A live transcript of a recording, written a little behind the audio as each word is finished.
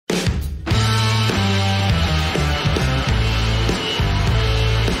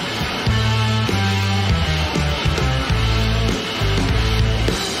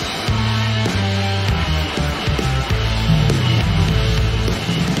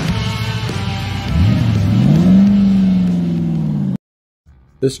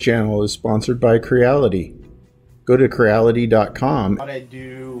This channel is sponsored by Creality. Go to creality.com. I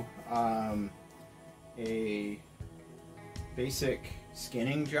do a basic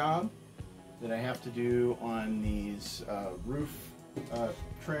skinning job that I have to do on these roof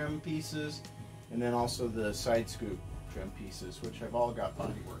trim pieces, and then also the side scoop trim pieces, which I've all got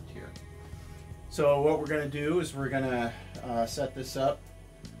body worked here. So what we're going to do is we're going to set this up,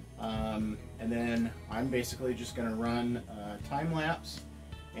 and then I'm basically just going to run a time lapse,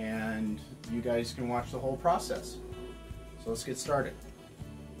 and you guys can watch the whole process. So let's get started.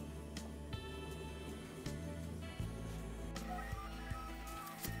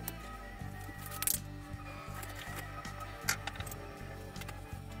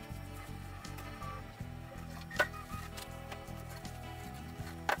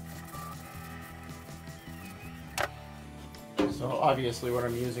 So obviously what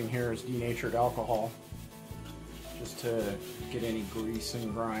I'm using here is denatured alcohol, just to get any grease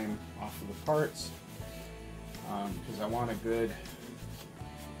and grime off of the parts, because I want a good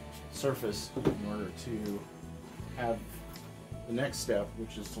surface in order to have the next step,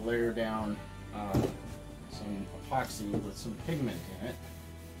 which is to layer down some epoxy with some pigment in it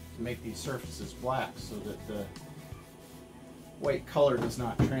to make these surfaces black, so that the white color does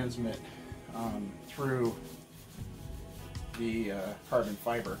not transmit through the carbon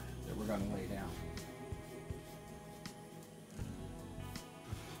fiber that we're going to lay down.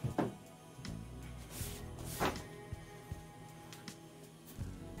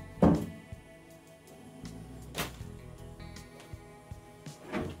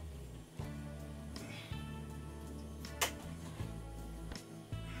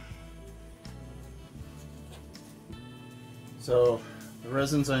 So the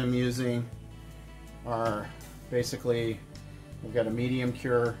resins I'm using are basically, we've got a medium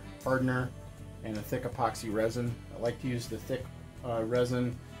cure hardener and a thick epoxy resin. I like to use the thick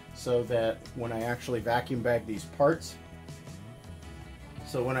resin so that when I actually vacuum bag these parts,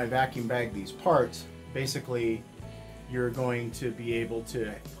 basically you're going to be able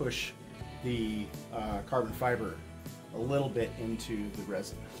to push the carbon fiber a little bit into the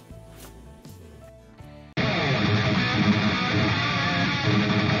resin.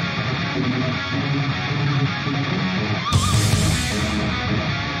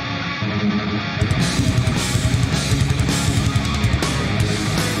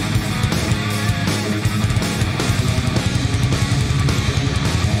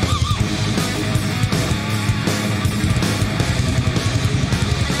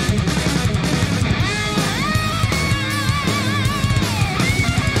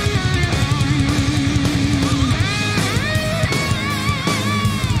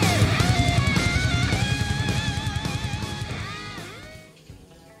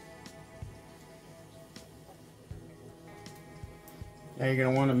 Now you're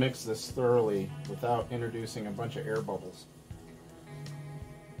going to want to mix this thoroughly without introducing a bunch of air bubbles.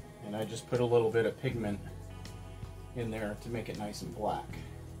 And I just put a little bit of pigment in there to make it nice and black.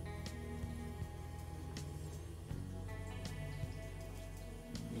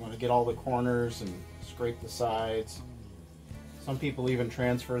 You want to get all the corners and scrape the sides. Some people even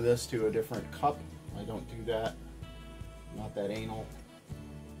transfer this to a different cup. I don't do that. I'm not that anal.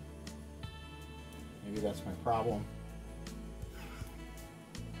 Maybe that's my problem.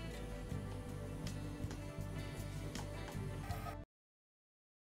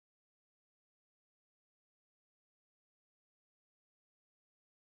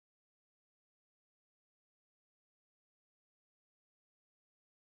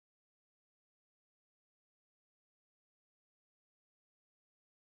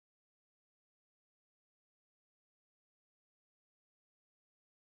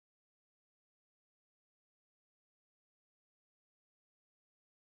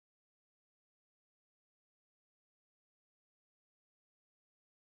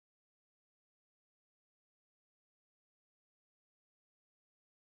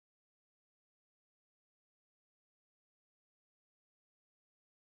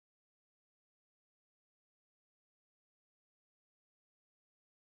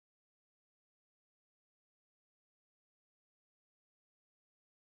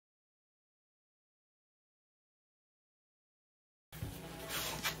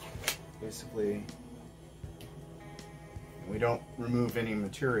 Basically, we don't remove any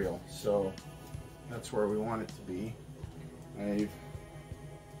material, so that's where we want it to be. I've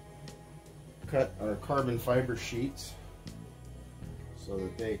cut our carbon fiber sheets so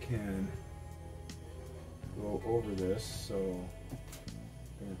that they can go over this. So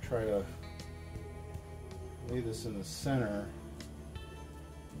I'm going to try to lay this in the center.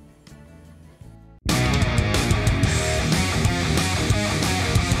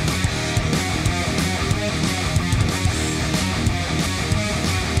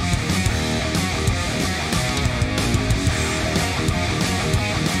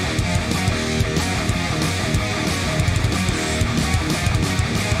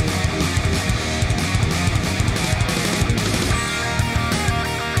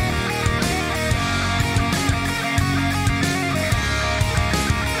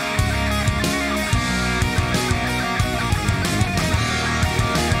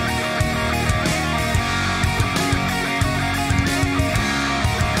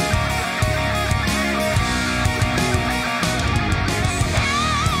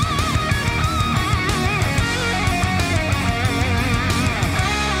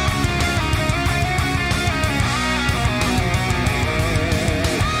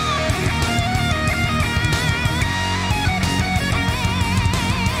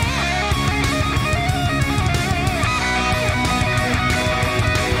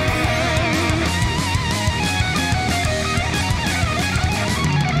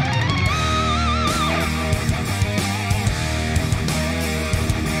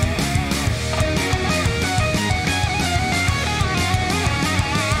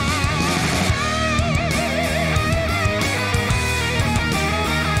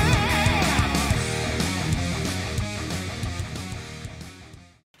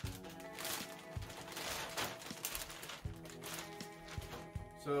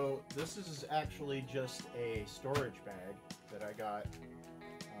 So this is actually just a storage bag that I got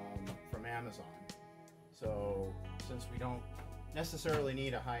from Amazon. So since we don't necessarily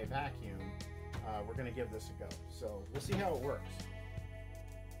need a high vacuum, we're going to give this a go. So we'll see how it works.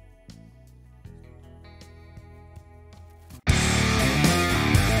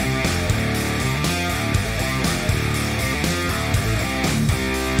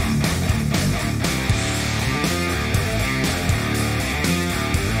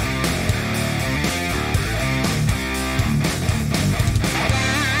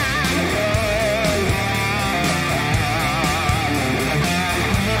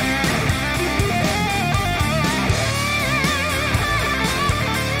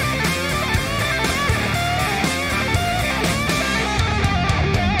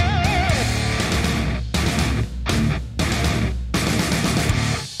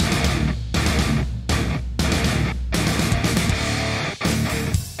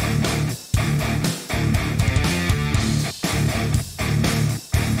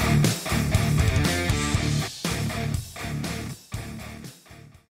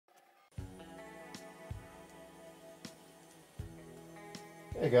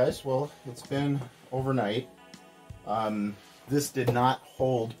 Hey guys, well, it's been overnight. This did not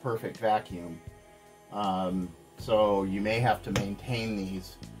hold perfect vacuum, so you may have to maintain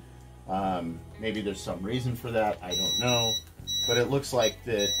these. Maybe there's some reason for that, I don't know, but it looks like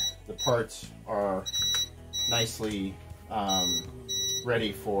that the parts are nicely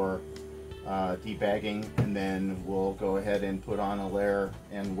ready for debagging, and then we'll go ahead and put on a layer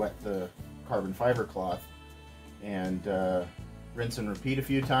and wet the carbon fiber cloth and rinse and repeat a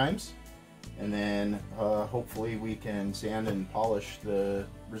few times, and then hopefully we can sand and polish the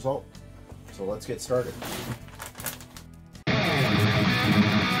result. So let's get started.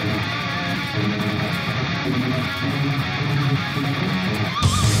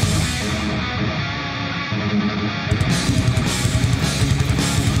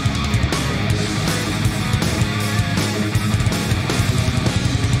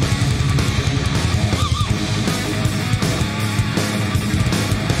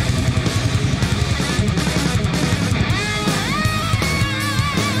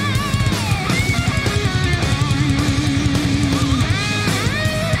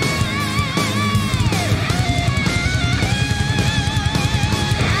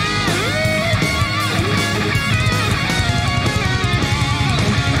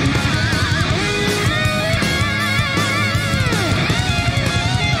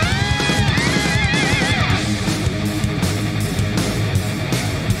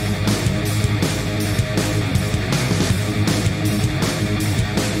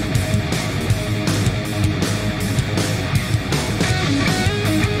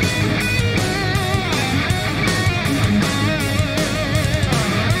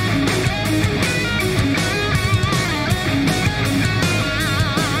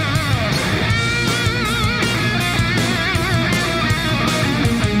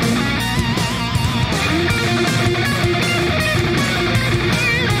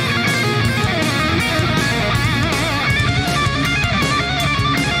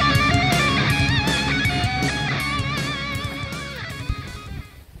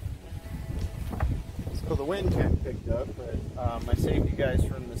 So the wind kind of picked up, but I saved you guys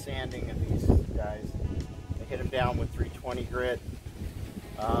from the sanding of these guys. I hit them down with 320 grit.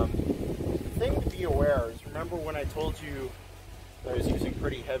 The thing to be aware is, remember when I told you that I was using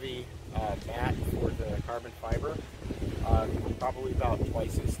pretty heavy mat for the carbon fiber? Probably about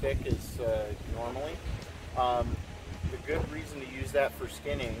twice as thick as normally. The good reason to use that for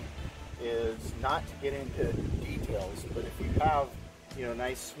skinning is not to get into details, but if you have, you know,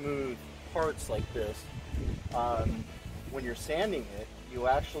 nice smooth parts like this, when you're sanding it, you'll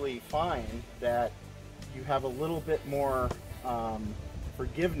actually find that you have a little bit more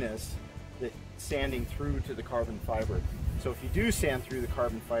forgiveness that sanding through to the carbon fiber. So if you do sand through the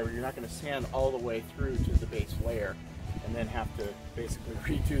carbon fiber, you're not going to sand all the way through to the base layer and then have to basically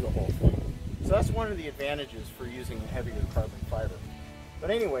redo the whole thing. So that's one of the advantages for using a heavier carbon fiber. But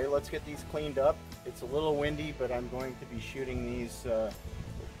anyway, let's get these cleaned up. It's a little windy, but I'm going to be shooting these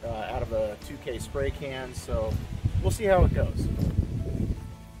out of a 2K spray can, so we'll see how it goes.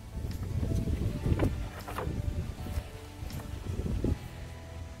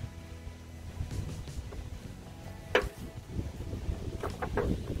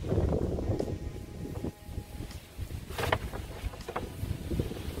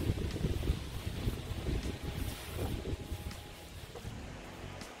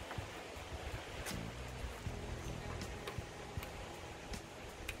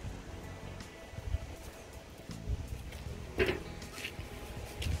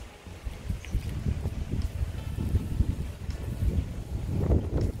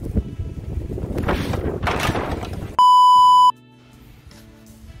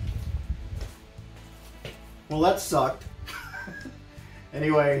 Well, that sucked.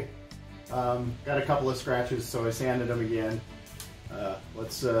 Anyway, got a couple of scratches, so I sanded them again.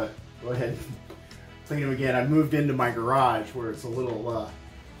 Let's go ahead and clean them again. I moved into my garage where it's a little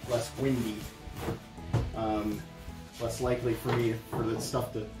less windy. Less likely for the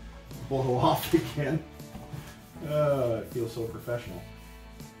stuff to blow off again. It feels so professional.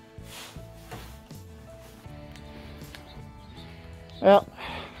 Well,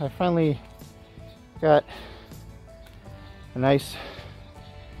 I finally got a nice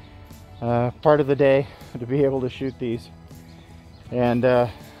part of the day to be able to shoot these. And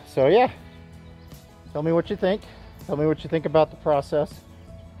so yeah, tell me what you think. Tell me what you think about the process.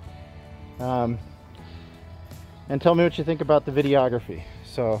 And tell me what you think about the videography.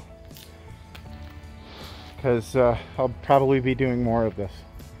 So, because I'll probably be doing more of this,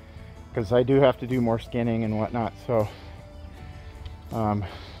 because I do have to do more skinning and whatnot. So,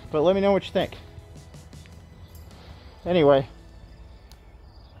 but let me know what you think. Anyway,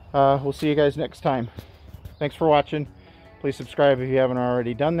 we'll see you guys next time. Thanks for watching. Please subscribe if you haven't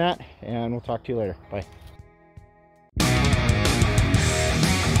already done that, and we'll talk to you later. Bye.